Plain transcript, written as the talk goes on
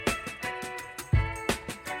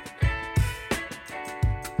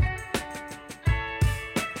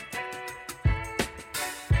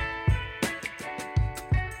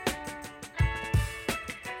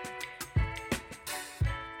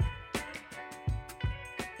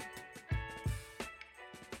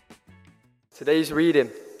Today's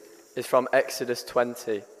reading is from Exodus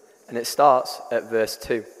 20, and it starts at verse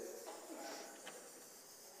 2.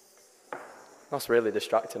 That's really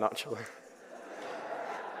distracting, actually.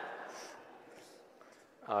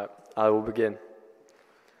 I will begin.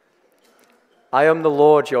 I am the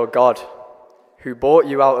Lord your God, who brought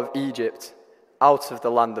you out of Egypt, out of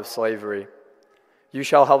the land of slavery. You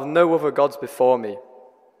shall have no other gods before me.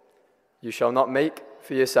 You shall not make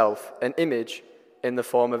for yourself an image in the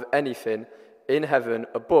form of anything in heaven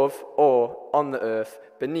above, or on the earth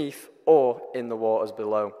beneath, or in the waters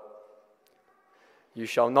below. You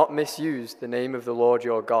shall not misuse the name of the Lord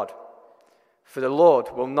your God, for the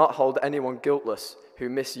Lord will not hold anyone guiltless who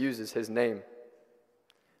misuses his name.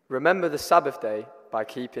 Remember the Sabbath day by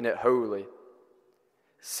keeping it holy.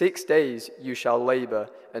 6 days you shall labor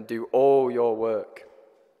and do all your work.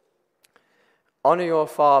 Honor your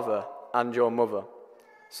father and your mother,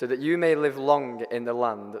 so that you may live long in the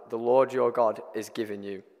land that the Lord your God is giving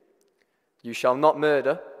you. You shall not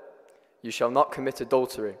murder. You shall not commit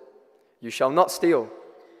adultery. You shall not steal.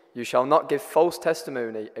 You shall not give false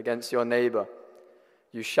testimony against your neighbor.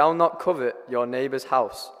 You shall not covet your neighbor's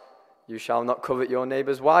house. You shall not covet your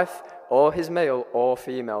neighbor's wife, or his male or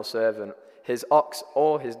female servant, his ox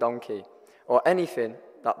or his donkey, or anything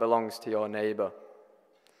that belongs to your neighbor.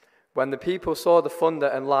 When the people saw the thunder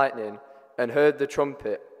and lightning, and heard the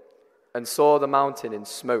trumpet, and saw the mountain in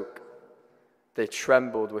smoke, they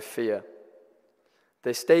trembled with fear.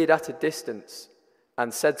 They stayed at a distance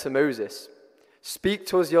and said to Moses, "Speak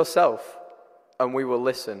to us yourself, and we will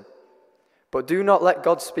listen. But do not let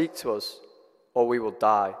God speak to us, or we will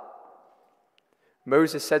die."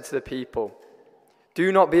 Moses said to the people,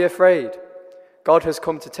 "Do not be afraid. God has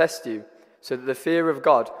come to test you, so that the fear of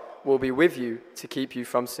God will be with you to keep you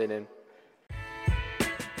from sinning."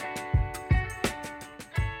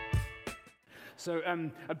 So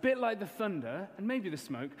a bit like the thunder, and maybe the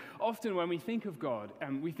smoke, often when we think of God,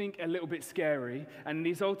 we think a little bit scary, and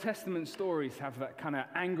these Old Testament stories have that kind of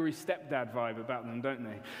angry stepdad vibe about them, don't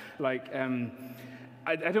they? Like,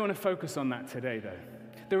 I don't want to focus on that today, though.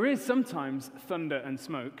 There is sometimes thunder and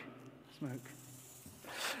smoke.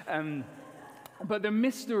 But the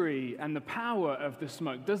mystery and the power of the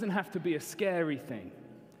smoke doesn't have to be a scary thing.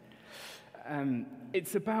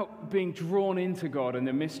 It's about being drawn into God and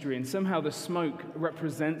the mystery, and somehow the smoke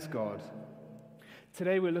represents God.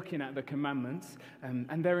 Today we're looking at the commandments,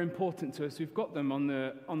 and they're important to us. We've got them on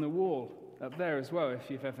the wall up there as well, if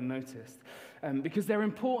you've ever noticed, because they're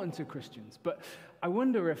important to Christians. But I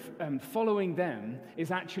wonder if following them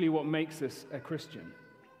is actually what makes us a Christian.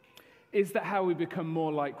 Is that how we become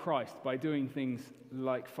more like Christ, by doing things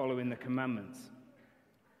like following the commandments?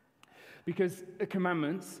 Because the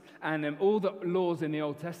commandments and all the laws in the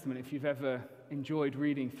Old Testament, if you've ever enjoyed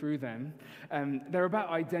reading through them, they're about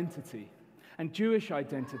identity, and Jewish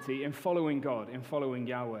identity in following God, in following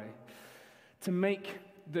Yahweh, to make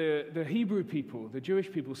the Hebrew people, the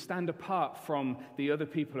Jewish people, stand apart from the other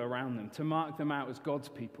people around them, to mark them out as God's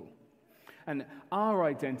people. And our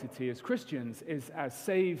identity as Christians is as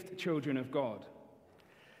saved children of God.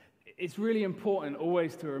 It's really important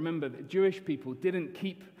always to remember that Jewish people didn't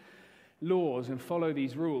keep laws and follow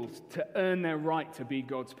these rules to earn their right to be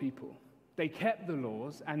God's people. They kept the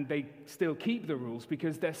laws, and they still keep the rules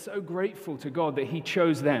because they're so grateful to God that He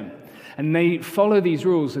chose them. And they follow these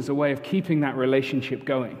rules as a way of keeping that relationship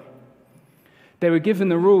going. They were given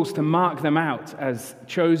the rules to mark them out as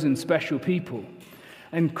chosen special people.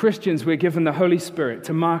 And Christians, we're given the Holy Spirit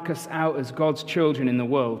to mark us out as God's children in the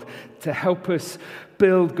world, to help us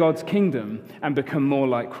build God's kingdom and become more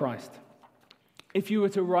like Christ. If you were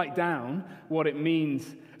to write down what it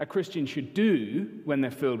means a Christian should do when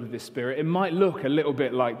they're filled with this Spirit, it might look a little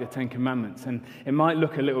bit like the Ten Commandments, and it might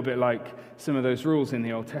look a little bit like some of those rules in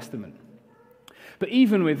the Old Testament. But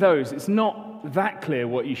even with those, it's not that clear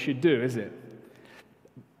what you should do, is it?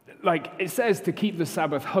 Like, it says to keep the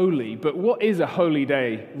Sabbath holy, but what is a holy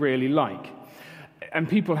day really like? And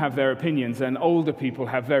people have their opinions, and older people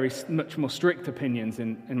have much more strict opinions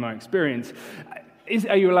in my experience.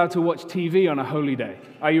 Are you allowed to watch TV on a holy day?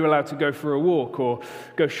 Are you allowed to go for a walk or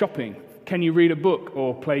go shopping? Can you read a book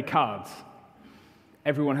or play cards?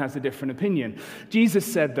 Everyone has a different opinion. Jesus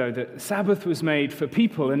said, though, that Sabbath was made for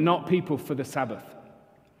people and not people for the Sabbath,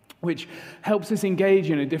 which helps us engage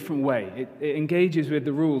in a different way. It engages with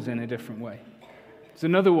the rules in a different way. It's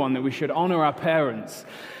another one that we should honor our parents.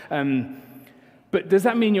 But does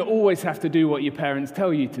that mean you always have to do what your parents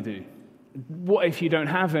tell you to do? What if you don't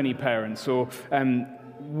have any parents? Or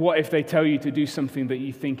what if they tell you to do something that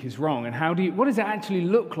you think is wrong? And what does it actually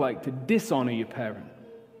look like to dishonor your parent?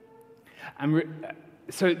 And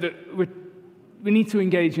so we need to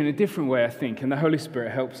engage in a different way, I think, and the Holy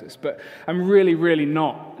Spirit helps us. But I'm really, really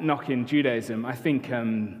not knocking Judaism. I think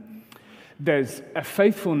there's a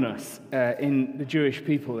faithfulness in the Jewish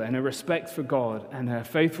people and a respect for God and a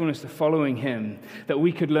faithfulness to following Him that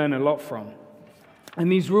we could learn a lot from.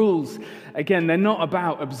 And these rules, again, they're not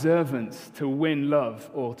about observance to win love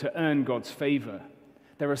or to earn God's favor.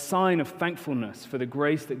 They're a sign of thankfulness for the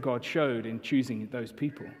grace that God showed in choosing those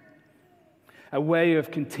people. A way of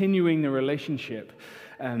continuing the relationship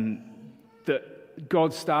that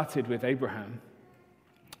God started with Abraham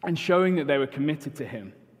and showing that they were committed to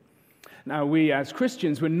Him. Now, we as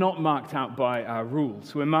Christians, we're not marked out by our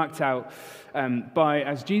rules. We're marked out by,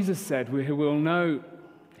 as Jesus said, He will know,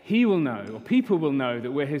 or people will know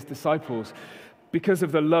that we're His disciples because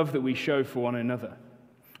of the love that we show for one another.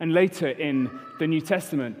 And later in the New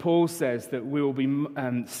Testament, Paul says that we will be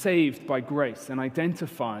saved by grace and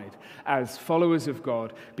identified as followers of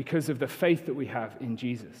God because of the faith that we have in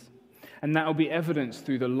Jesus. And that will be evidenced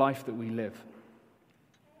through the life that we live.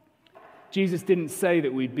 Jesus didn't say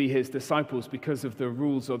that we'd be His disciples because of the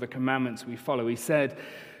rules or the commandments we follow. He said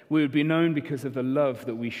we would be known because of the love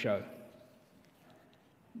that we show.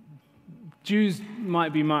 Jews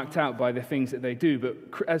might be marked out by the things that they do, but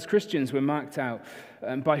as Christians, we're marked out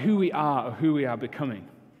by who we are or who we are becoming.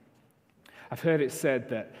 I've heard it said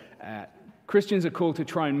that Christians are called to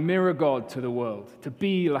try and mirror God to the world, to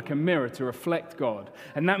be like a mirror, to reflect God.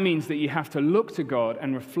 And that means that you have to look to God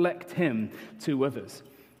and reflect Him to others.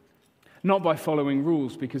 Not by following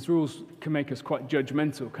rules, because rules can make us quite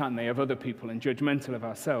judgmental, can't they, of other people and judgmental of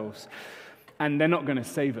ourselves. And they're not going to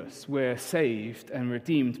save us. We're saved and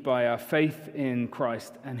redeemed by our faith in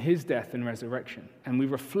Christ and His death and resurrection. And we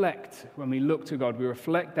reflect, when we look to God, we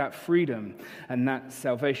reflect that freedom and that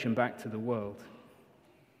salvation back to the world.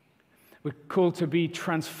 We're called to be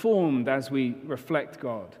transformed as we reflect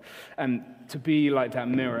God and to be like that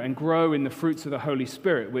mirror and grow in the fruits of the Holy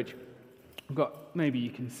Spirit, which I've got, maybe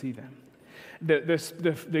you can see them.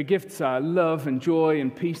 The gifts are love and joy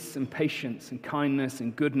and peace and patience and kindness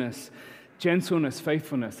and goodness, gentleness,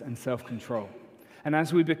 faithfulness, and self-control. And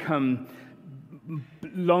as we become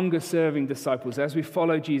longer-serving disciples, as we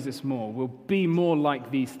follow Jesus more, we'll be more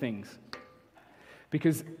like these things.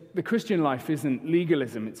 Because the Christian life isn't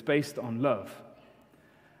legalism, it's based on love.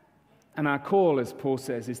 And our call, as Paul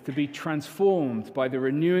says, is to be transformed by the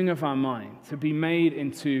renewing of our mind, to be made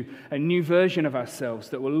into a new version of ourselves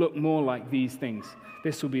that will look more like these things.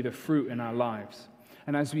 This will be the fruit in our lives.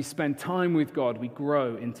 And as we spend time with God, we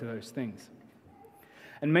grow into those things.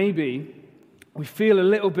 And maybe we feel a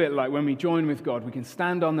little bit like when we join with God, we can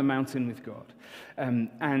stand on the mountain with God.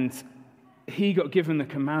 And He got given the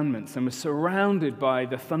commandments and was surrounded by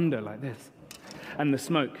the thunder like this. And the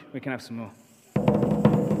smoke. We can have some more.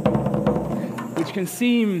 Which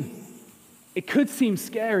it could seem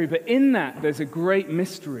scary, but in that there's a great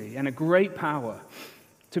mystery and a great power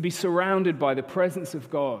to be surrounded by the presence of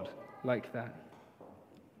God like that.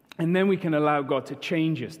 And then we can allow God to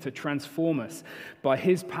change us, to transform us by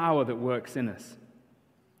His power that works in us.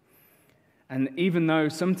 And even though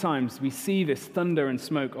sometimes we see this thunder and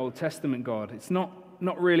smoke Old Testament God, it's not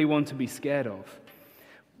really one to be scared of.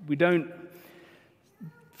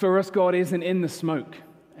 For us, God isn't in the smoke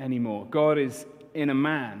anymore. God is in a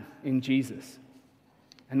man, in Jesus.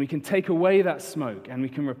 And we can take away that smoke and we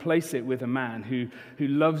can replace it with a man who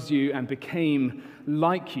loves you and became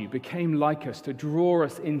like you, became like us to draw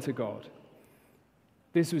us into God.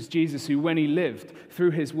 This was Jesus who, when He lived,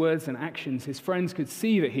 through His words and actions, His friends could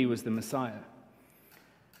see that He was the Messiah.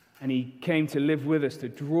 And He came to live with us, to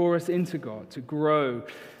draw us into God, to grow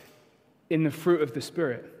in the fruit of the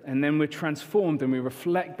Spirit. And then we're transformed and we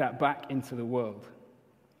reflect that back into the world.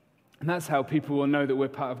 And that's how people will know that we're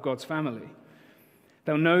part of God's family.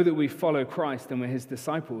 They'll know that we follow Christ and we're His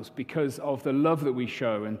disciples because of the love that we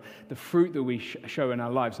show and the fruit that we show in our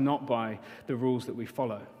lives, not by the rules that we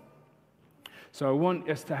follow. So I want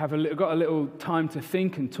us to have got a little time to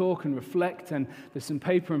think and talk and reflect, and there's some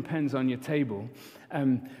paper and pens on your table.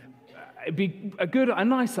 It'd be a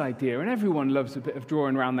nice idea, and everyone loves a bit of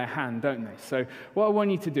drawing around their hand, don't they? So what I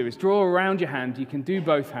want you to do is draw around your hand. You can do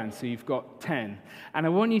both hands, so you've got 10. And I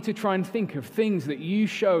want you to try and think of things that you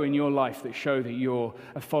show in your life that show that you're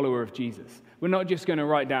a follower of Jesus. We're not just going to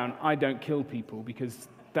write down, I don't kill people, because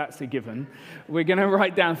that's a given. We're going to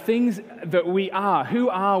write down things that we are. Who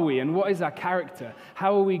are we, and what is our character?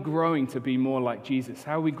 How are we growing to be more like Jesus?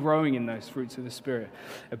 How are we growing in those fruits of the Spirit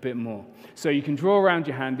a bit more? So you can draw around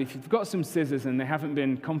your hand. If you've got some scissors and they haven't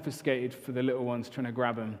been confiscated for the little ones trying to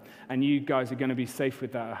grab them, and you guys are going to be safe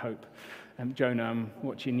with that, I hope. Jonah, I'm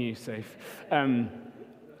watching you safe.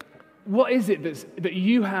 What is it that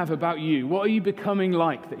you have about you? What are you becoming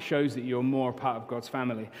like that shows that you're more a part of God's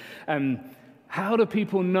family? How do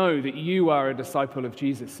people know that you are a disciple of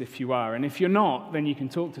Jesus if you are? And if you're not, then you can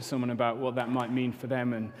talk to someone about what that might mean for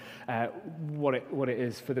them and what it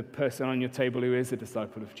is for the person on your table who is a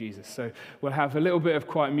disciple of Jesus. So we'll have a little bit of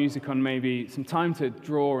quiet music on, maybe some time to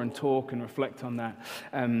draw and talk and reflect on that.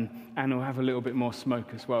 And we'll have a little bit more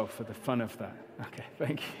smoke as well for the fun of that. Okay,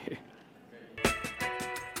 thank you.